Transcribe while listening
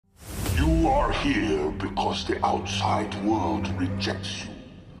here because the outside world rejects you.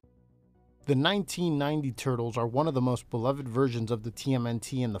 The 1990 Turtles are one of the most beloved versions of the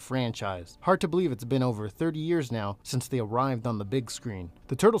TMNT in the franchise. Hard to believe it's been over 30 years now since they arrived on the big screen.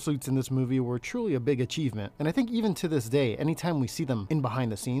 The turtle suits in this movie were truly a big achievement, and I think even to this day, anytime we see them in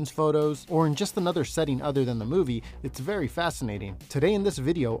behind the scenes photos or in just another setting other than the movie, it's very fascinating. Today in this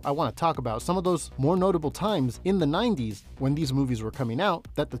video, I want to talk about some of those more notable times in the 90s when these movies were coming out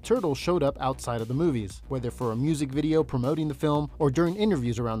that the turtles showed up outside of the movies, whether for a music video promoting the film or during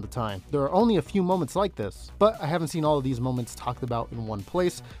interviews around the time. There are only a few moments like this, but I haven't seen all of these moments talked about in one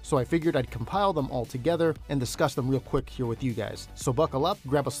place, so I figured I'd compile them all together and discuss them real quick here with you guys. So buckle up,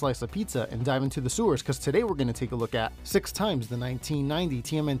 grab a slice of pizza, and dive into the sewers, because today we're going to take a look at 6 times the 1990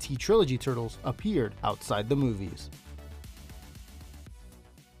 TMNT trilogy turtles appeared outside the movies.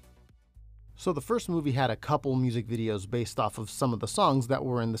 So the first movie had a couple music videos based off of some of the songs that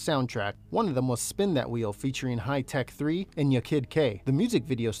were in the soundtrack. One of them was Spin That Wheel featuring High Tech 3 and Ya Kid K. The music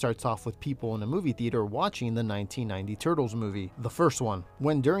video starts off with people in a movie theater watching the 1990 Turtles movie, the first one,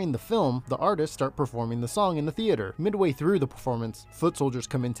 when during the film, the artists start performing the song in the theater. Midway through the performance, foot soldiers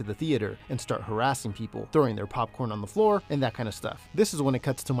come into the theater and start harassing people, throwing their popcorn on the floor and that kind of stuff. This is when it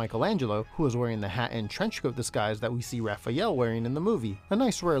cuts to Michelangelo, who is wearing the hat and trench coat disguise that we see Raphael wearing in the movie. A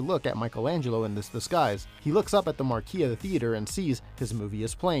nice rare look at Michelangelo in this disguise. He looks up at the marquee of the theater and sees his movie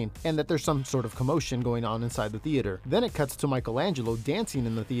is playing, and that there's some sort of commotion going on inside the theater. Then it cuts to Michelangelo dancing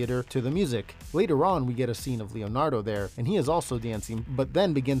in the theater to the music. Later on, we get a scene of Leonardo there, and he is also dancing, but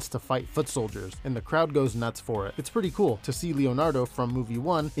then begins to fight foot soldiers, and the crowd goes nuts for it. It's pretty cool to see Leonardo from movie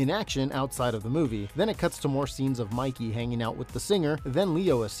 1 in action outside of the movie. Then it cuts to more scenes of Mikey hanging out with the singer, then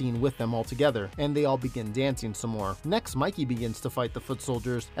Leo is seen with them all together, and they all begin dancing some more. Next, Mikey begins to fight the foot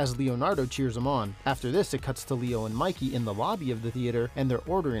soldiers as Leonardo cheers him on. After this, it cuts to Leo and Mikey in the lobby of the theater, and they're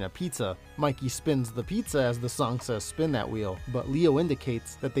ordering a pizza. Mikey spins the pizza as the song says spin that wheel, but Leo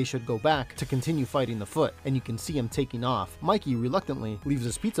indicates that they should go back to continue fighting the foot, and you can see him taking off. Mikey reluctantly leaves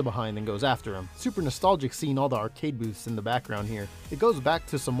his pizza behind and goes after him. Super nostalgic seeing all the arcade booths in the background here. It goes back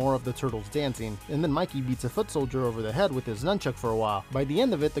to some more of the turtles dancing, and then Mikey beats a foot soldier over the head with his nunchuck for a while. By the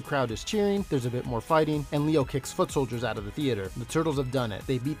end of it, the crowd is cheering, there's a bit more fighting, and Leo kicks foot soldiers out of the theater. The turtles have done it.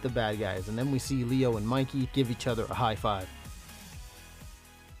 They beat the bad guys, and then we see Leo and Mikey give each other a high five.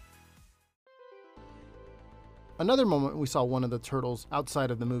 Another moment we saw one of the turtles outside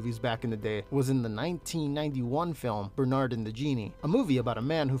of the movies back in the day was in the 1991 film Bernard and the Genie, a movie about a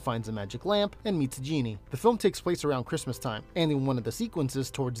man who finds a magic lamp and meets a genie. The film takes place around Christmas time, and in one of the sequences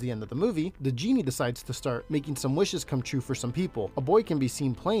towards the end of the movie, the genie decides to start making some wishes come true for some people. A boy can be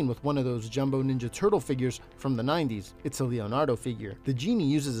seen playing with one of those Jumbo Ninja Turtle figures from the 90s. It's a Leonardo figure. The genie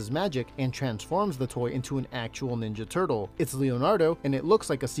uses his magic and transforms the toy into an actual Ninja Turtle. It's Leonardo, and it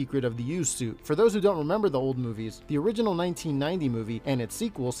looks like a Secret of the Ooze suit. For those who don't remember the old movies, the original 1990 movie and its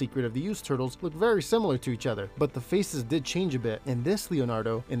sequel, Secret of the Ooze Turtles, look very similar to each other, but the faces did change a bit, and this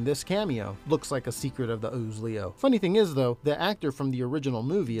Leonardo, in this cameo, looks like a Secret of the Ooze Leo. Funny thing is though, the actor from the original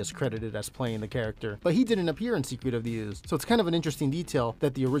movie is credited as playing the character, but he didn't appear in Secret of the Ooze, so it's kind of an interesting detail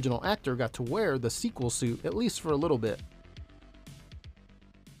that the original actor got to wear the sequel suit, at least for a little bit.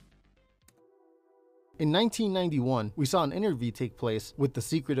 In 1991, we saw an interview take place with the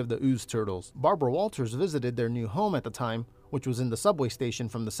Secret of the Ooze Turtles. Barbara Walters visited their new home at the time, which was in the subway station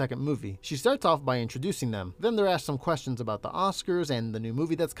from the second movie. She starts off by introducing them. Then they're asked some questions about the Oscars and the new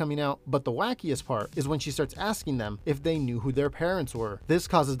movie that's coming out, but the wackiest part is when she starts asking them if they knew who their parents were. This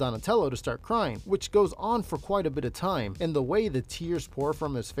causes Donatello to start crying, which goes on for quite a bit of time, and the way the tears pour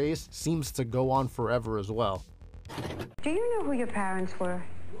from his face seems to go on forever as well. Do you know who your parents were?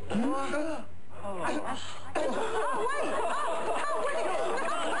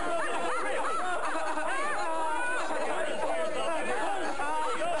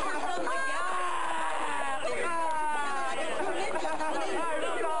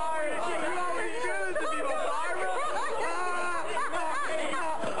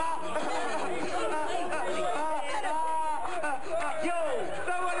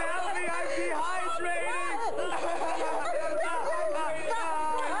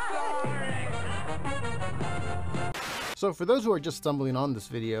 So for those who are just stumbling on this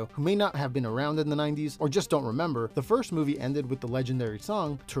video, who may not have been around in the 90s or just don't remember, the first movie ended with the legendary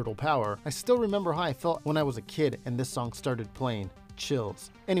song, Turtle Power. I still remember how I felt when I was a kid and this song started playing.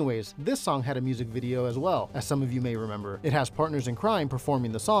 chills. Anyways, this song had a music video as well, as some of you may remember. It has partners in crime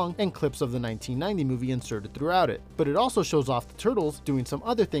performing the song and clips of the 1990 movie inserted throughout it. But it also shows off the turtles doing some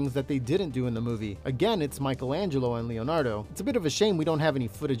other things that they didn't do in the movie. Again, it's Michelangelo and Leonardo. It's a bit of a shame we don't have any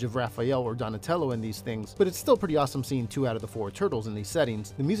footage of Raphael or Donatello in these things, but it's still pretty awesome seeing 2 out of the 4 turtles in these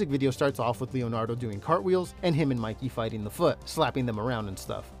settings. The music video starts off with Leonardo doing cartwheels and him and Mikey fighting the foot, slapping them around and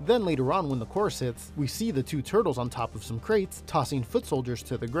stuff. Then later on when the chorus hits, we see the 2 turtles on top of some crates tossing foot soldiers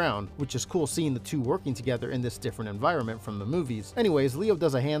to the ground, which is cool seeing the 2 working together in this different environment from the movies. Anyways, Leo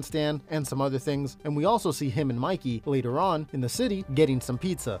does a handstand and some other things, and we also see him and Mikey later on in the city getting some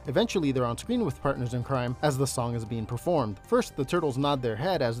pizza. Eventually they're on screen with partners in crime as the song is being performed. First, the turtles nod their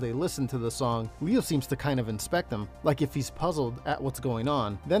head as they listen to the song. Leo seems to kind of inspect them, like if he's puzzled at what's going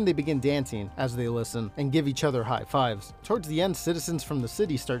on. Then they begin dancing as they listen and give each other high fives. Towards the end, citizens from the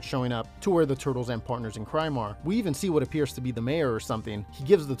city start showing up to where the turtles and partners in crime are. We even see what appears to be the mayor or something. He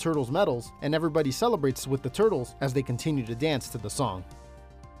gives the turtles medals, and everybody celebrates with the turtles as they continue to dance to the song.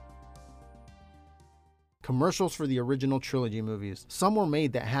 Commercials for the original trilogy movies. Some were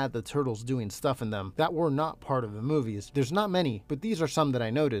made that had the turtles doing stuff in them that were not part of the movies. There's not many, but these are some that I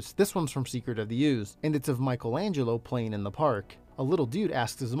noticed. This one's from Secret of the Ooze, and it's of Michelangelo playing in the park. A little dude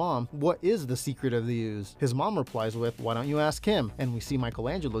asks his mom, "What is the secret of the ooze?" His mom replies with, "Why don't you ask him?" And we see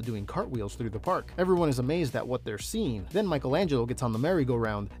Michelangelo doing cartwheels through the park. Everyone is amazed at what they're seeing. Then Michelangelo gets on the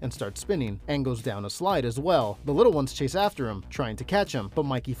merry-go-round and starts spinning, and goes down a slide as well. The little ones chase after him, trying to catch him, but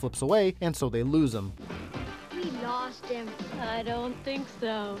Mikey flips away, and so they lose him. We lost him. I don't think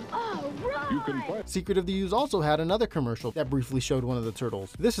so. Oh, right! Secret of the Ooze also had another commercial that briefly showed one of the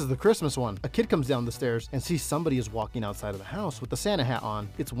turtles. This is the Christmas one. A kid comes down the stairs and sees somebody is walking outside of the house with a Santa hat on.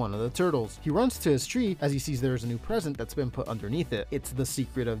 It's one of the turtles. He runs to his tree as he sees there is a new present that's been put underneath it. It's the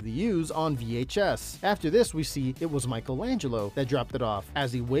Secret of the Ooze on VHS. After this, we see it was Michelangelo that dropped it off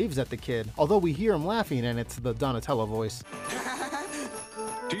as he waves at the kid, although we hear him laughing and it's the Donatello voice.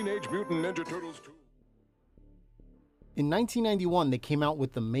 Teenage Mutant Ninja Turtles 2. In 1991, they came out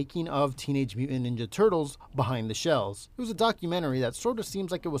with the making of Teenage Mutant Ninja Turtles Behind the Shells. It was a documentary that sort of seems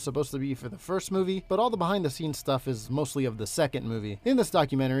like it was supposed to be for the first movie, but all the behind the scenes stuff is mostly of the second movie. In this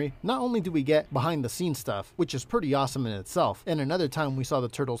documentary, not only do we get behind the scenes stuff, which is pretty awesome in itself, and another time we saw the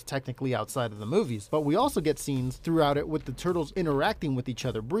turtles technically outside of the movies, but we also get scenes throughout it with the turtles interacting with each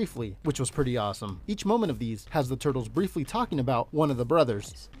other briefly, which was pretty awesome. Each moment of these has the turtles briefly talking about one of the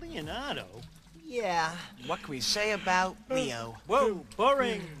brothers. Leonardo? Yeah, what can we say about Leo? Whoa,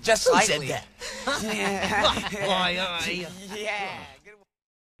 boring. Just slightly. Who said that? Yeah.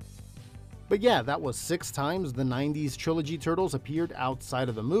 But yeah, that was 6 times the 90s trilogy turtles appeared outside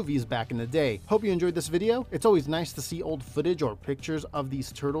of the movies back in the day. Hope you enjoyed this video. It's always nice to see old footage or pictures of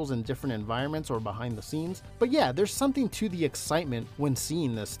these turtles in different environments or behind the scenes. But yeah, there's something to the excitement when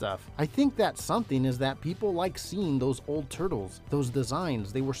seeing this stuff. I think that something is that people like seeing those old turtles. Those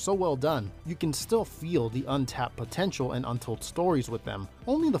designs, they were so well done. You can still feel the untapped potential and untold stories with them.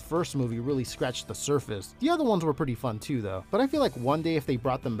 Only the first movie really scratched the surface. The other ones were pretty fun too though. But I feel like one day if they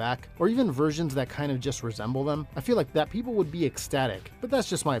brought them back, or even versions that kind of just resemble them, I feel like that people would be ecstatic. But that's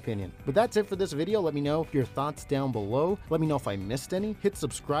just my opinion. But that's it for this video. Let me know your thoughts down below. Let me know if I missed any. Hit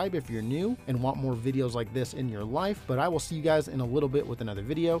subscribe if you're new and want more videos like this in your life. But I will see you guys in a little bit with another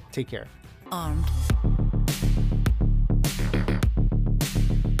video. Take care. Armed.